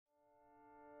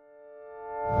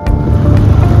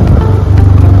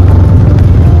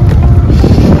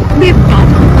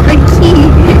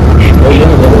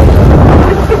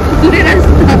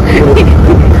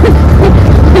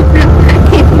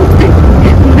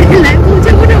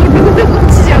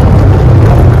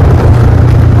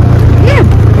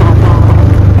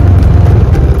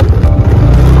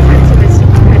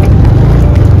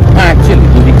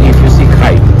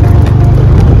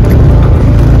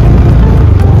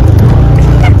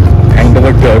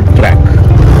dirt track.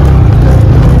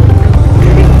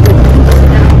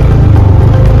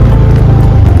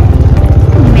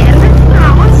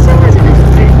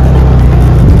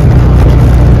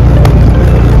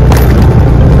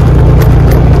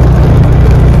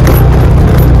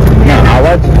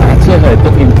 আওয়াজ আছে হয়তো,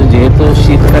 কিন্তু যেহেতু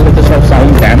শীতকালে তো সব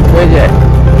সাউন্ড ড্যাম্প হয়ে যায়,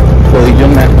 তো ওই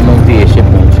জন্য এখন অব্দি এসে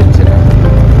পৌঁছেছে না।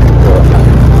 তো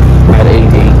আর এই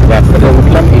রাস্তাটা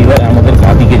উঠলাম, এইবার আমাদের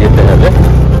বাঁদিকে যেতে হবে।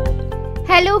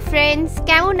 হ্যালো ফ্রেন্ডস,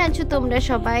 কেমন আছো তোমরা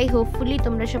সবাই? হোপফুলি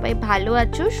তোমরা সবাই ভালো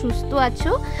আছো, সুস্থ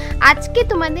আছো। আজকে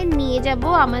তোমাদের নিয়ে যাব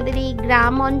আমাদের এই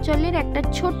গ্রাম অঞ্চলের একটা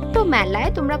ছোট্ট মেলায়।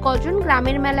 তোমরা কজন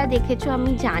গ্রামের মেলা দেখেছো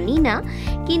আমি জানি না,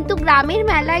 কিন্তু গ্রামের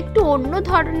মেলা একটু অন্য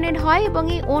ধরনের হয় এবং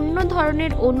এই অন্য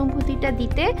ধরনের অনুভূতিটা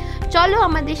দিতে চলো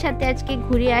আমাদের সাথে আজকে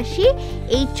ঘুরে আসি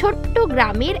এই ছোট্ট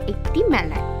গ্রামের একটি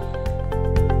মেলায়।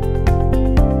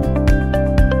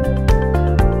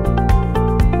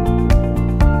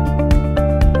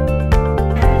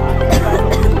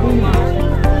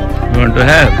 Want to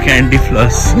have candy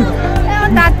floss?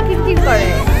 দাঁত কিরকির করে।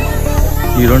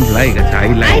 You don't like it? I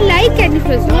like. I like candy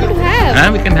floss. You want to have?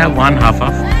 We can have one half.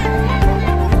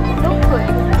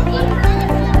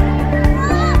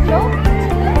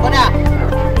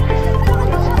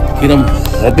 কিরম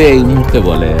হবে এই মুহূর্তে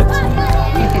বলা যাচ্ছে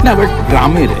না, বাট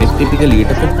গ্রামের টিপিক্যালি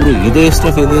এটা তো পুরো ঈদেস্ট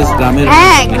অফ ঈদেস গ্রামের।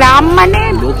 হ্যাঁ, গ্রাম মানে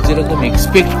লোক যেরকম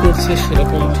এক্সপেক্ট করছে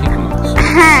সেরকম ঠিক না।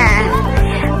 হ্যাঁ,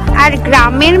 আর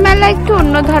গ্রামের মেলা একটু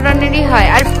অন্য ধরনেরই হয়।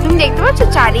 আর তুমি দেখতে পাচ্ছ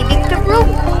চারিদিকটা পুরো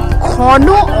ঘন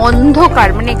অন্ধকার,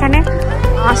 মানে এখানে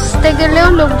আসতে গেলেও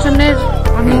লোকজনের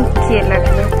অনেক ইয়ে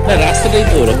লাগবে। না, রাস্তাটাই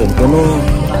তো ওরকম,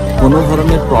 কোনো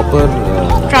ধরনের প্রপার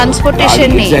ট্রান্সপোর্টেশন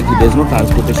নেই। Exactly, there is no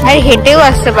transportation. আর হেঁটেও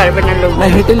আসতে পারবে না লোক। না,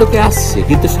 হেঁটে লোকে আসছে,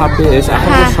 কিন্তু সাপে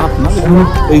এখন তো সাপ না,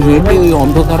 ওই হেঁটে ওই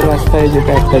অন্ধকার রাস্তায়,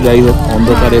 যেটা একটা যাই হোক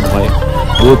অন্ধকারে ভয়,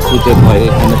 ভূত ফুতের ভয়।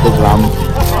 এখানে তো গ্রাম,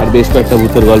 আর বেশ কয়েকটা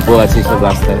ভূতের গল্প আছে সব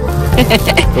রাস্তায়,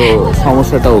 তো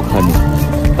সমস্যাটা ওখানে।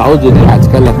 তাও যদি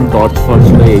আজকাল এখন টর্চ ফর্চ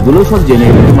এগুলো সব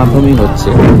জেনারেটরের মাধ্যমেই হচ্ছে,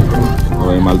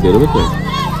 ওই মাল বেরোবে তো।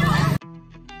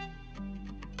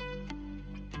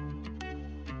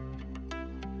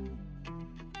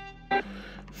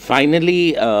 ফাইনালি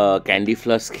ক্যান্ডি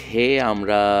ফ্লাস খেয়ে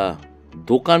আমরা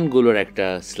দোকানগুলোর একটা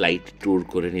স্লাইড ট্যুর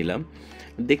করে নিলাম।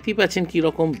 দেখতেই পাচ্ছেন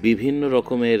কীরকম বিভিন্ন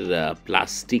রকমের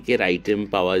প্লাস্টিকের আইটেম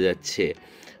পাওয়া যাচ্ছে,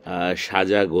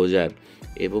 সাজা গোজার,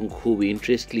 এবং খুব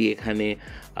ইন্টারেস্টলি এখানে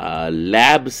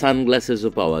ল্যাব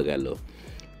সানগ্লাসেসও পাওয়া গেল।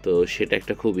 তো সেটা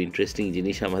একটা খুব ইন্টারেস্টিং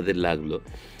জিনিস আমাদের লাগলো,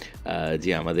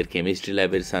 যে আমাদের কেমিস্ট্রি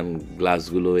ল্যাবের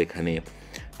সানগ্লাসগুলো এখানে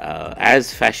অ্যাজ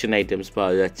ফ্যাশন আইটেমস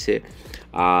পাওয়া যাচ্ছে।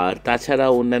 আর তাছাড়া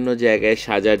অন্যান্য জায়গায়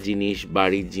সাজার জিনিস,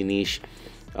 বাড়ির জিনিস,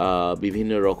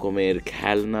 বিভিন্ন রকমের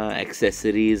খেলনা,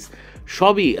 অ্যাক্সেসরিজ,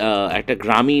 সবই একটা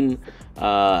গ্রামীণ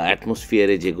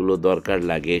অ্যাটমসফিয়ারে যেগুলো দরকার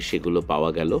লাগে সেগুলো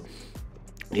পাওয়া গেল।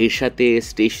 এর সাথে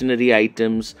স্টেশনারি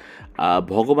আইটেমস,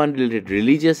 ভগবান related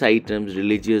religious items,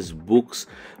 religious books,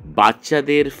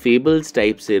 বাচ্চাদের ফেবলস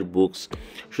টাইপসের বুকস।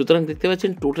 সুতরাং দেখতে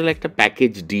পাচ্ছেন টোটাল একটা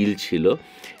প্যাকেজ ডিল ছিল।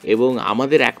 এবং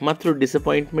আমাদের একমাত্র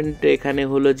ডিসঅ্যাপয়েন্টমেন্ট এখানে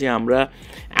হলো যে আমরা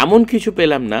এমন কিছু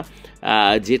পেলাম না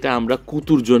যেটা আমরা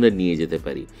কুতুর জন্য নিয়ে যেতে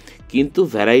পারি, কিন্তু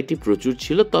ভ্যারাইটি প্রচুর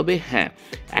ছিল। তবে হ্যাঁ,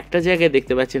 একটা জায়গায়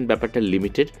দেখতে পাচ্ছেন ব্যাপারটা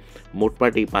লিমিটেড।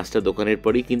 মোটমাট এই 5টা দোকানের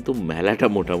পরেই কিন্তু মেলাটা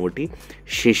মোটামুটি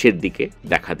শেষের দিকে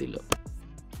দেখা দিল।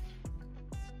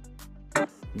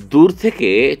 দূর থেকে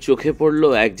চোখে পড়লো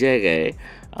এক জায়গায়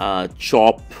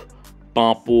চপ,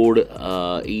 পাঁপড়,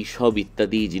 এইসব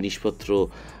ইত্যাদি জিনিসপত্র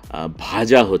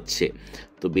ভাজা হচ্ছে।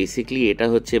 তো বেসিক্যালি এটা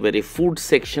হচ্ছে এবারে ফুড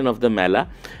সেকশন অফ দ্য মেলা।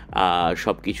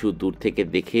 সব কিছু দূর থেকে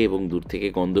দেখে এবং দূর থেকে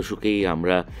গন্ধ শুকেই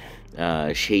আমরা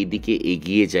সেই দিকে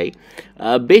এগিয়ে যাই।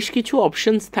 বেশ কিছু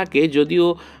অপশনস থাকে, যদিও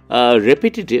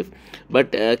রেপিটেটিভ, বাট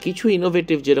কিছু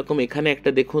ইনোভেটিভ। যেরকম এখানে একটা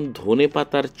দেখুন ধনে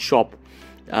পাতার চপ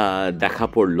দেখা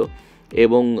পড়লো,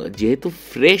 এবং যেহেতু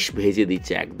ফ্রেশ ভেজে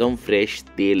দিচ্ছে, একদম ফ্রেশ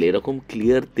তেল, এরকম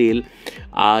ক্লিয়ার তেল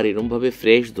আর এরকমভাবে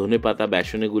ফ্রেশ ধনে পাতা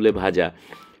বেসনে গুলে ভাজা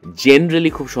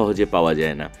জেনারেলি খুব সহজে পাওয়া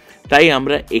যায় না। তাই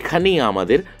আমরা এখানেই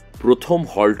আমাদের প্রথম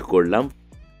হল্ট করলাম।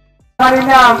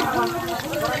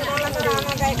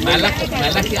 মেলা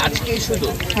কি আজকেই শুধু?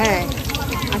 হ্যাঁ,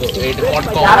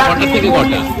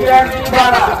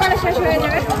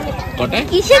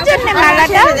 কিসের জন্য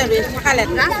মেলাটা?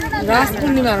 রাস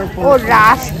পূর্ণিমার। ও,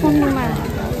 Ras Purnima.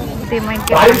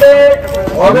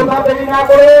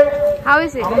 How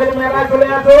is it?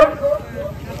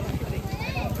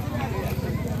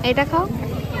 এটা খাও।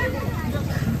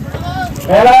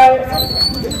 মেলায়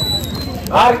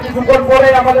আর কিছুক্ষণ পরে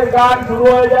আমাদের গান শুরু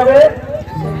হয়ে যাবে।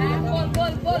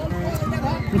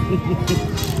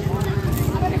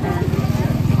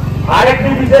 আরেকটি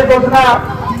বিশেষ ঘোষণা,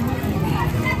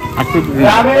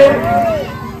 গ্রামের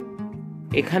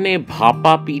এখানে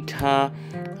ভাপা পিঠা,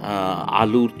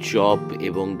 আলুর চপ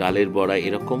এবং ডালের বড়া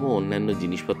এরকমও অন্যান্য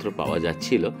জিনিসপত্র পাওয়া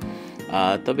যাচ্ছিল।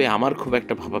 তবে আমার খুব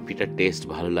একটা ভাপা পিঠার টেস্ট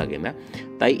ভালো লাগে না,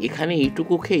 তাই এখানে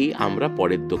এইটুকু খেয়েই আমরা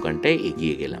পরের দোকানটায়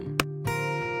এগিয়ে গেলাম।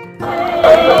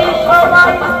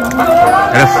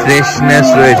 ফ্রেশনেস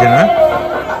রয়েছে না?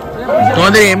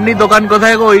 তোমাদের এমনি দোকান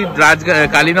কোথায় গো? ওই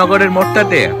কালীনগরের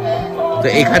মোড়টাতে? তো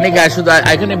এখানে শুধু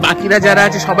এখানে বাকিরা যারা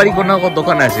আছে সবারই কোনো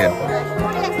দোকান আছে?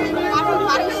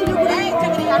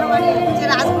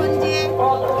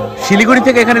 শিলিগুড়ি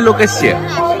থেকে এখানে লোক এসছে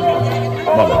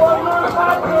বাবা।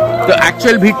 তো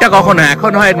অ্যাকচুয়াল ভিড়টা কখন হয়?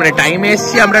 এখন হয় মানে টাইমে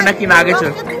এসছি আমরা নাকি না আগে?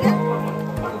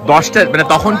 10টা মানে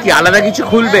তখন কি আলাদা কিছু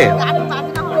খুলবে?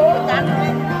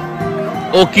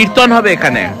 ও কীর্তন হবে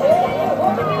এখানে?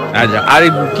 আচ্ছা, আর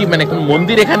কি মানে কোন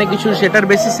মন্দির এখানে কিছু সেটার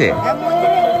বেসিসে?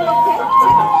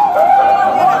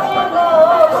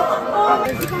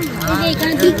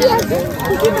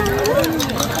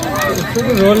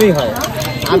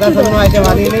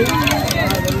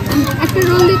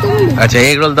 আচ্ছা,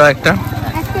 এগ রোল দাও একটা।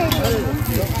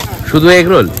 শুধু এগ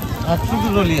রোল?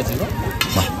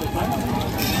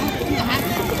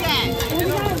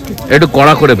 একটু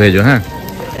কড়া করে ভেজো। হ্যাঁ,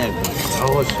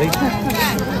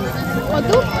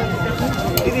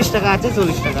 30 টাকা আছে,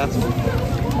 40 টাকা আছে।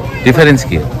 ডিফারেন্স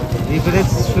কি? ডিফারেন্স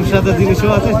সুস্বাদু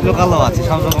জিনিসও আছে, লোকালও আছে,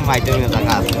 সব রকম আইটেমের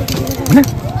টাকা আছে।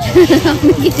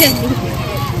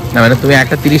 না মানে তুমি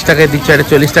একটা 30 টাকায় দিচ্ছ, একটা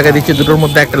 40 টাকায় দিচ্ছ, দুটোর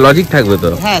মধ্যে একটা লজিক থাকবে তো?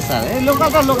 হ্যাঁ স্যার, এই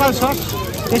লোকাল সস,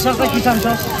 এই সসটা কিষান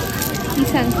সস।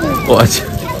 ও আচ্ছা,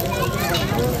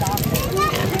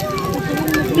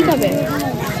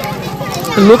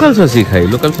 লোকাল সসই খাই।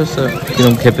 লোকাল সসটা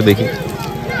কিরকম খেতে দেখি।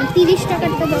 30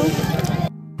 টাকাটা দাও।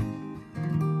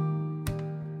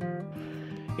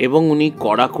 এবং উনি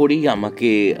কড়াকড়ি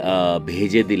আমাকে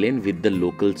ভেজে দিলেন উইথ দ্য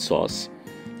লোকাল সস।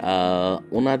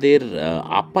 ওনাদের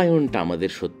আপ্যায়নটা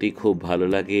আমাদের সত্যিই খুব ভালো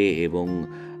লাগে এবং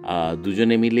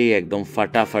দুজনে মিলে একদম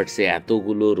ফাটাফাট সে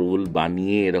এতগুলো রোল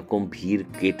বানিয়ে এরকম ভিড়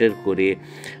কেটার করে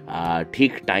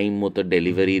ঠিক টাইম মতো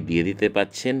ডেলিভারি দিয়ে দিতে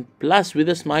পাচ্ছেন, plus with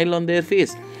a smile on their face.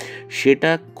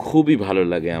 সেটা খুবই ভালো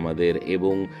লাগে আমাদের।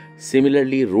 এবং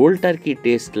সিমিলারলি রোলটার কি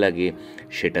টেস্ট লাগে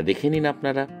সেটা দেখে নিন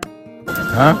আপনারা।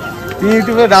 হ্যাঁ,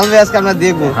 ইউটিউবে ডালবে আজকে আমরা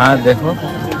দেখবো। হ্যাঁ দেখো,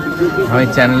 আমি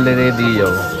চ্যানেলে দিয়ে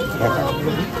যাবো।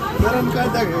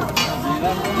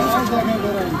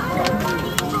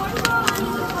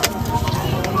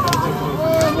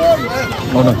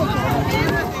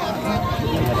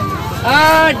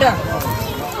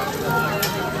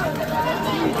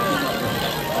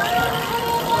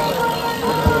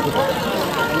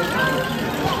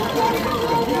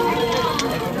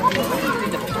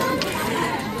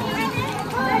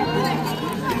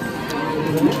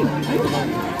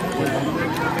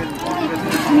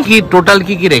 কি টোটাল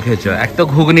কি কি রেখেছো? এক তো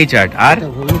ঘুগনি চাট, আর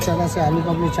ঘুগনি চাট আছে, আলু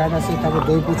কাবলি চাট আছে, তারপর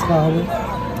দই ফুচকা হবে,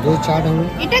 দই চাট হবে।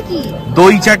 এটা কি?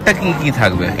 দই চাটটা কি কি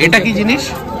থাকবে? এটা কি জিনিস?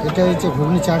 এটা হচ্ছে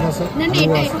ঘুগনি চাট আছে। না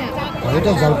না,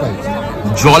 এটা জলপাই।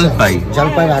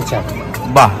 জলপাইয়ের আচার।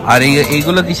 বাহ। আর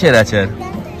এইগুলো কিসের আচার?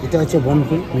 এটা হচ্ছে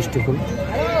বনফুল, মিষ্টি ফুল।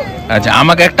 আচ্ছা,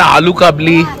 আমাকে একটা আলু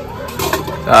কাবলি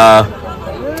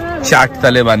চাট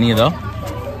তাহলে বানিয়ে দাও।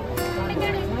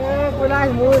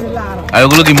 আর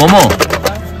ওগুলো কি মোমো?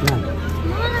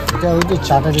 এটা হচ্ছে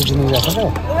চাটের জিনিস আছে তো।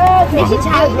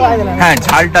 হ্যাঁ,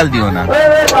 ঝাল টাল দিও না।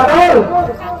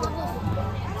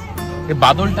 এই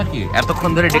বাদলটা কি এতক্ষণ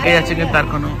ধরে ডেকে যাচ্ছে কিন্তু তার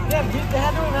কোনো?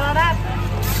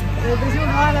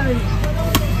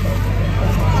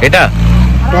 এটা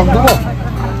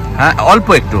হ্যাঁ, অল্প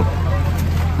একটু,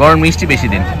 বরং মিষ্টি বেশি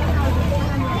দিন।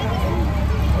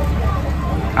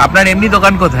 আপনার এমনি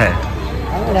দোকান কোথায়?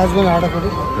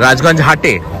 রাজগঞ্জ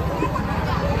হাটে।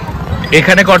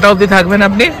 এখানে কটা অবধি থাকবেন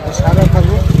আপনি?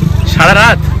 সারা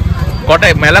রাত?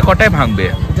 কটায় মেলা কটায় ভাঙবে?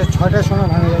 6টার সময়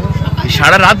ভাঙে যাবে।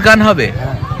 সারা রাত গান হবে?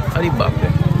 আরে বাপরে,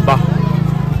 বাহ,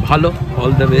 ভালো,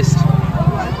 অল দ্য বেস্ট।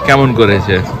 কেমন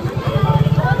করেছে?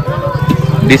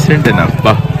 Dissent enough.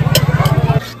 বাহ।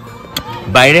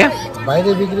 বাইরে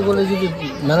বিক্রি করলে যদি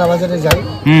মেলা বাজারে যাই,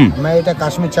 এটা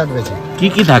কাশ্মীর চাট বেচে। কি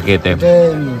কি থাকে এতে?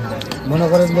 মনে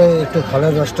করেন যে একটু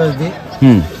ফলের রস দিই,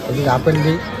 একটু আপেল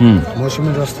দিই,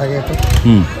 মৌসুমীর রস থাকে,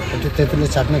 একটু তেঁতুলের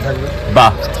চাটনি থাকবে।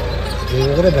 বাহ,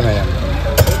 এইভাবে করে দেওয়া যাবে।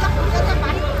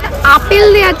 আপেল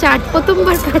দেয়া চাট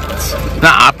প্রথমবার খাচ্ছি।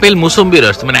 না, আপেল মুসম্বি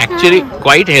রস মানে অ্যাকচুয়ালি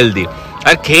কোয়াইট হেলদি।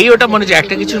 আর খেয়ে ওটা মনে হচ্ছে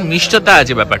একটা কিছু মিষ্টতা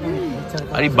আছে ব্যাপারটা।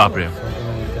 আরে বাপরে,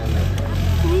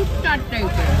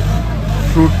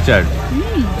 ফ্রুট চাট।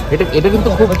 এটা কিন্তু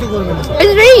খুব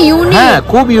ইটস ভেরি ইউনিক। হ্যাঁ,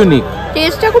 খুব ইউনিক।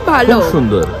 টেস্টটা খুব ভালো, খুব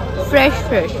সুন্দর, ফ্রেশ।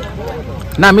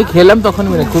 না আমি খেলাম তখন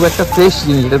মানে খুব একটা ফ্রেশ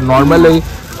জিনিস। এটা নর্মাল ওই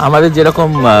আমাদের যেরকম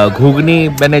ঘুগনি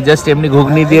মানে জাস্ট এমনি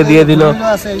ঘুগনি দিয়ে দিল,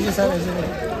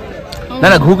 না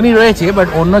না ঘুগনি রয়েছে, বাট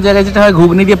অন্য জায়গায় যেটা হয়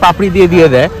ঘুগনি দিয়ে পাপড়ি দিয়ে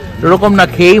দেয়, ওরকম না,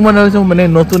 খেয়েই মনে হচ্ছে মানে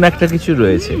নতুন একটা কিছু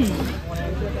রয়েছে।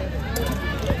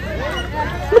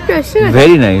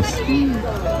 Very nice.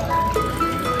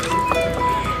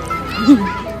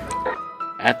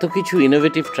 এত কিছু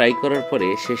ইনোভেটিভ ট্রাই করার পরে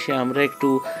শেষে আমরা একটু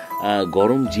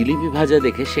গরম জিলিপি ভাজা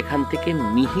দেখে সেখান থেকে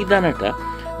মিহিদানাটা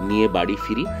নিয়ে বাড়ি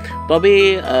ফিরি। তবে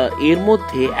এর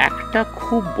মধ্যে একটা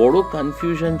খুব বড়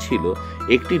কনফিউশন ছিল,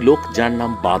 একটি লোক যার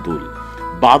নাম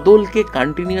বাদলকে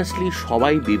কন্টিনিউয়াসলি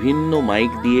সবাই বিভিন্ন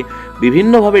মাইক দিয়ে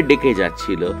বিভিন্নভাবে ডেকে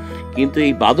যাচ্ছিল, কিন্তু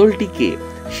এই বাদলটিকে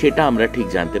সেটা আমরা ঠিক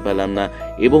জানতে পারলাম না,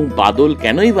 এবং বাদল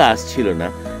কেনই বা আসছিল না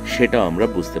সেটাও আমরা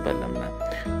বুঝতে পারলাম না।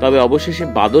 তবে অবশেষে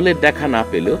বাদলের দেখা না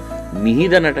পেলেও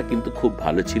মিহিদানাটা কিন্তু খুব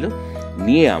ভালো ছিল।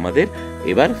 নিয়ে আমাদের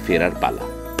এবার ফেরার পালা।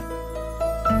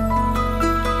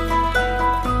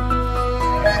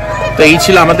 তো এই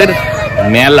ছিল আমাদের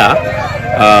মেলা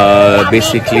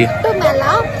বেসিকলি,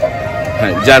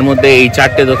 যার মধ্যে এই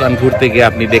 4টে দোকান ঘুরতে গিয়ে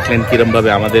আপনি দেখলেন কিরম ভাবে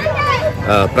আমাদের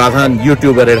প্রধান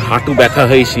ইউটিউবারের হাঁটু ব্যথা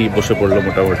হয়েছি বসে পড়লো,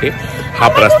 মোটামুটি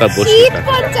হাফ রাস্তা বসে।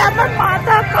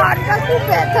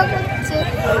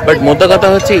 বাট মোটা কথা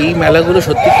হচ্ছে এই মেলাগুলো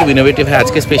সত্যি খুব ইনোভেটিভ হয়।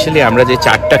 আজকে স্পেশালি আমরা যে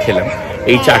চাটটা খেলাম,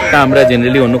 এই চাটটা আমরা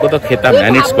জেনারেলি অন্য কোথাও খেতাম না,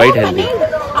 ইটস কোয়াইট হেলদি।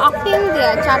 আপেল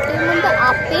দেয়া, চাটের মধ্যে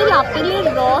আপেলের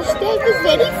রস দেয়া, ইট ইজ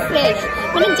ভেরি ফ্রেশ,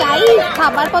 মানে যাই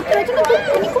খাবারপত্র আছে না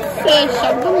খুব ফ্রেশ,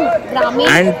 একদম গ্রামে।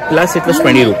 And plus it was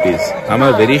 20 rupees.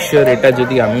 আমার ভেরি শিওর এটা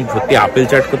যদি আমি সত্যি আপেল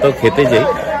চাট কোথাও খেতে যাই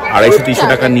 250-300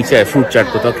 টাকার নিচে, ফ্রুট চাট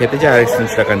কোথাও খেতে যাই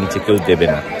 250-300 টাকার নিচে কেউ দেবে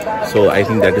না। So I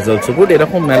think that is also good.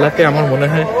 এরকম মেলাতে আমার মনে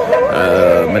হয়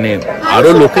মানে আরো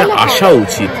লোকের আসা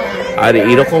উচিত, আর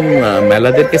এরকম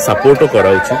মেলাদেরকে সাপোর্টও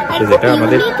করা উচিত, যেটা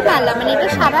আমাদের মেলা মানে এটা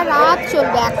সারা রাত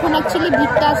চলবে। এখন অ্যাকচুয়ালি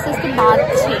ভিড়টা আস্তে আস্তে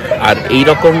বাড়ছে, আর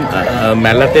এইরকম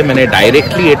মেলাতে মানে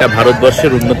ডাইরেক্টলি এটা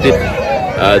ভারতবর্ষের উন্নতির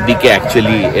দিকে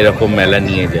অ্যাকচুয়ালি এরকম মেলা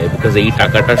নিয়ে যায়, বিকজ এই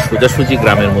টাকাটা সোজাসুজি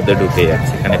গ্রামের মধ্যে ঢুকে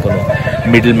যাচ্ছে, এখানে কোনো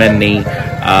মিডলম্যান নেই,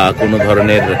 কোনো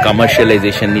ধরনের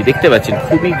কমার্শিয়ালাইজেশন নেই। দেখতে পাচ্ছেন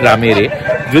খুবই গ্রামের,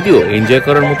 যদিও এনজয়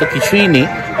করার মতো কিছুই নেই,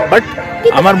 বাট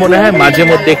আমার মনে হয় মাঝে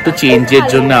মধ্যে একটু চেঞ্জের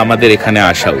জন্য আমাদের এখানে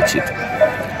আসা উচিত।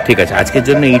 ঠিক আছে, আজকের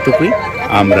জন্য এইটুকুই,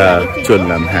 আমরা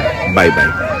চললাম। হ্যাঁ, বাই বাই।